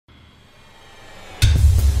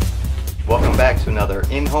back to another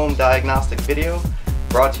in-home diagnostic video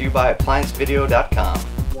brought to you by ApplianceVideo.com.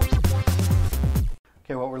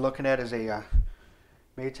 Okay, what we're looking at is a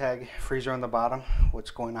Maytag freezer on the bottom.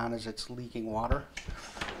 What's going on is it's leaking water.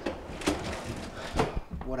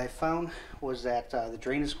 What I found was that the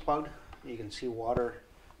drain is plugged. You can see water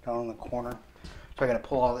down in the corner. So I got to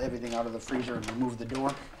pull everything out of the freezer and remove the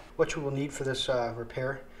door. What you will need for this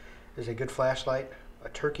repair is a good flashlight, a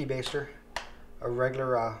turkey baster, a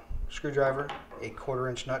regular screwdriver, a 1/4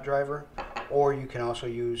 inch nut driver, or you can also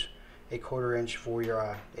use a 1/4 inch for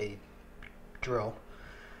your a drill,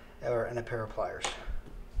 and a pair of pliers.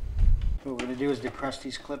 What we're going to do is depress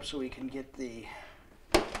these clips so we can get the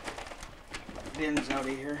bins out of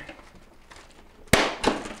here.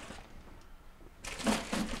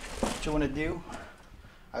 What you want to do,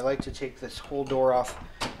 I like to take this whole door off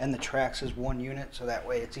and the tracks as one unit so that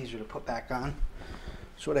way it's easier to put back on.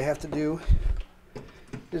 So what I have to do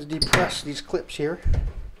is depress these clips here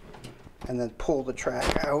and then pull the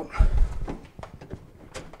track out.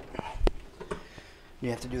 You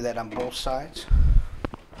have to do that on both sides.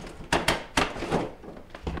 Okay,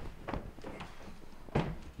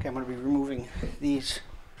 I'm going to be removing these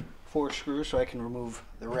 4 screws so I can remove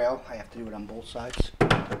the rail. I have to do it on both sides.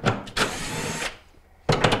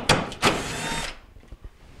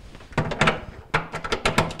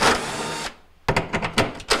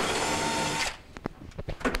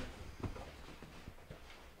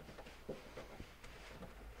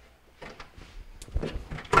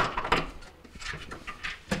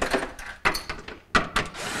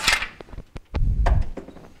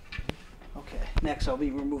 Next, I'll be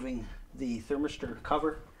removing the thermistor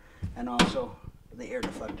cover and also the air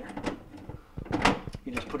deflector.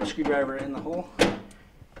 You just put a screwdriver in the hole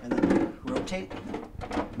and then rotate,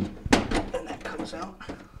 and that comes out.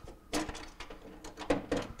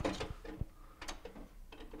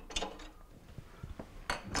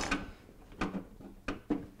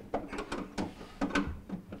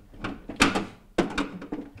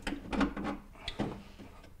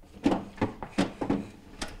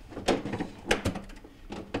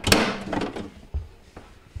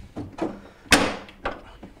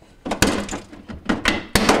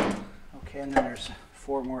 And then there's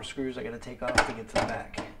 4 more screws I got to take off to get to the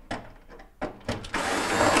back.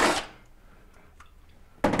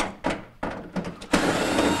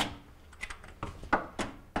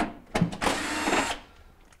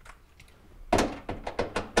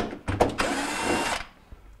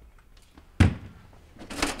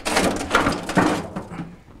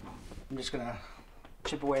 I'm just going to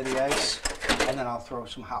chip away the ice and then I'll throw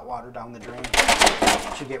some hot water down the drain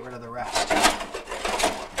to get rid of the rest.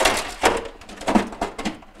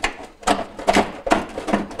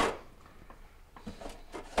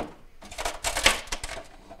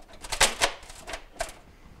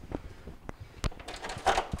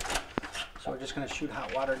 So we're just going to shoot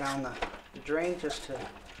hot water down the drain just to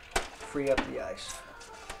free up the ice.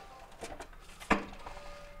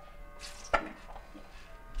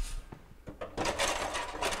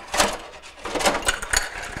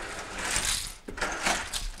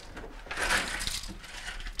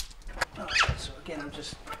 Alright, so again I'm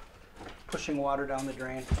just pushing water down the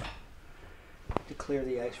drain to clear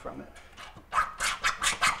the ice from it.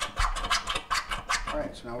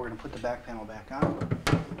 Alright, so now we're going to put the back panel back on.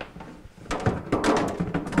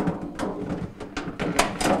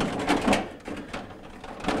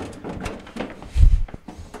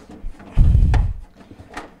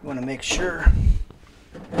 You want to make sure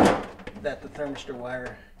that the thermistor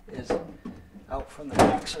wire is out from the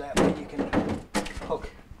back so that way you can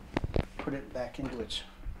put it back into its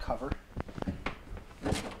cover.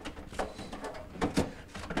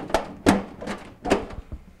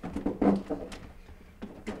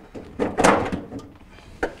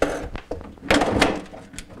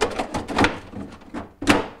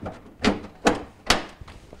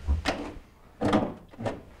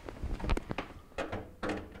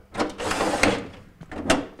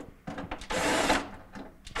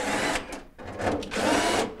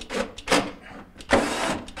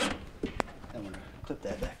 Clip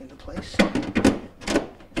that back into place.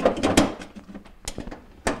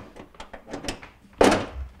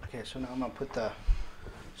 Okay, so now I'm going to put the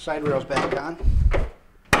side rails back on.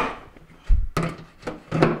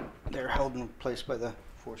 They're held in place by the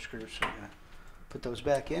 4 screws, so I'm going to put those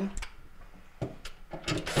back in.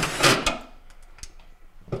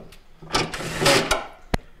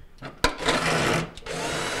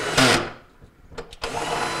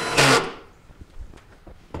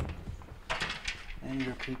 And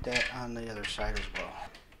repeat that on the other side as well.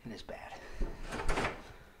 It is bad.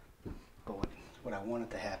 But what I want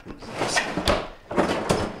it to happen is this.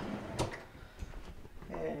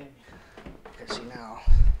 Yay. Okay, see now.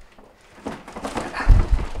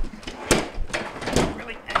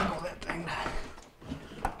 Really angle that thing.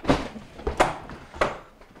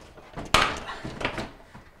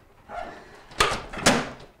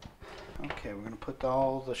 Okay, we're going to put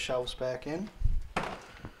all the shelves back in.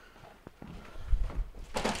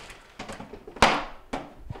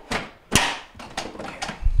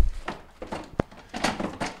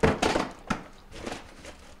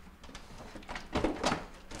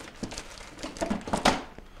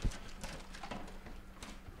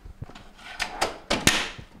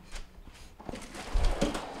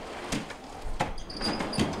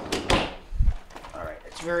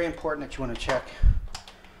 It's very important that you want to check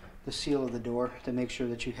the seal of the door to make sure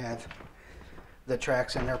that you have the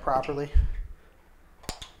tracks in there properly.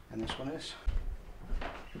 And this one is.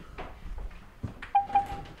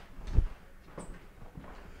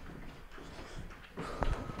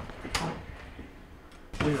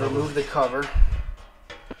 We remove the cover.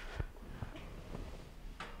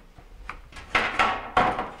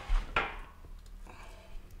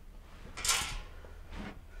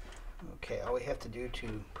 Okay, all we have to do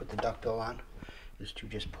to put the duckbill on is to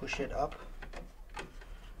just push it up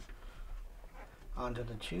onto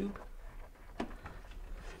the tube.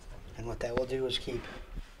 And what that will do is keep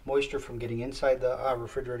moisture from getting inside the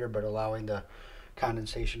refrigerator, but allowing the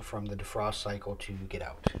condensation from the defrost cycle to get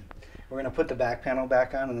out. We're going to put the back panel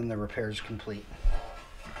back on, and then the repair is complete.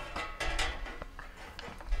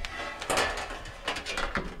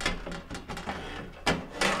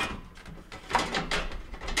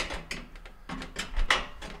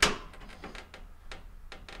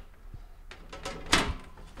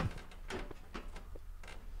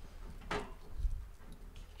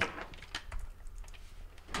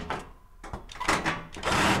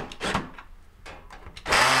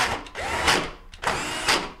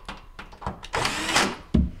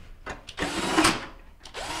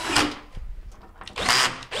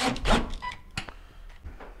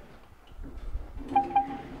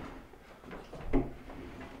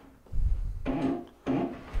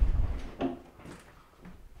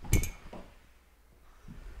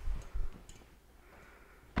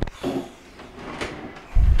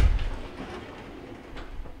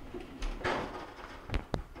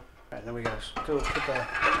 And then we gotta still put the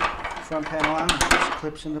front panel on, and it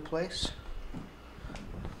clips into place.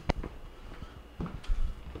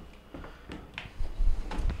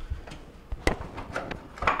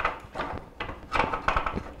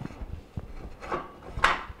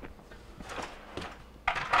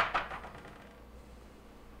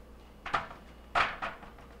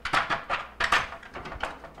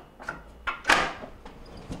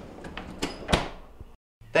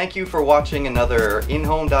 Thank you for watching another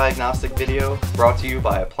in-home diagnostic video brought to you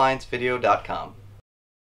by ApplianceVideo.com.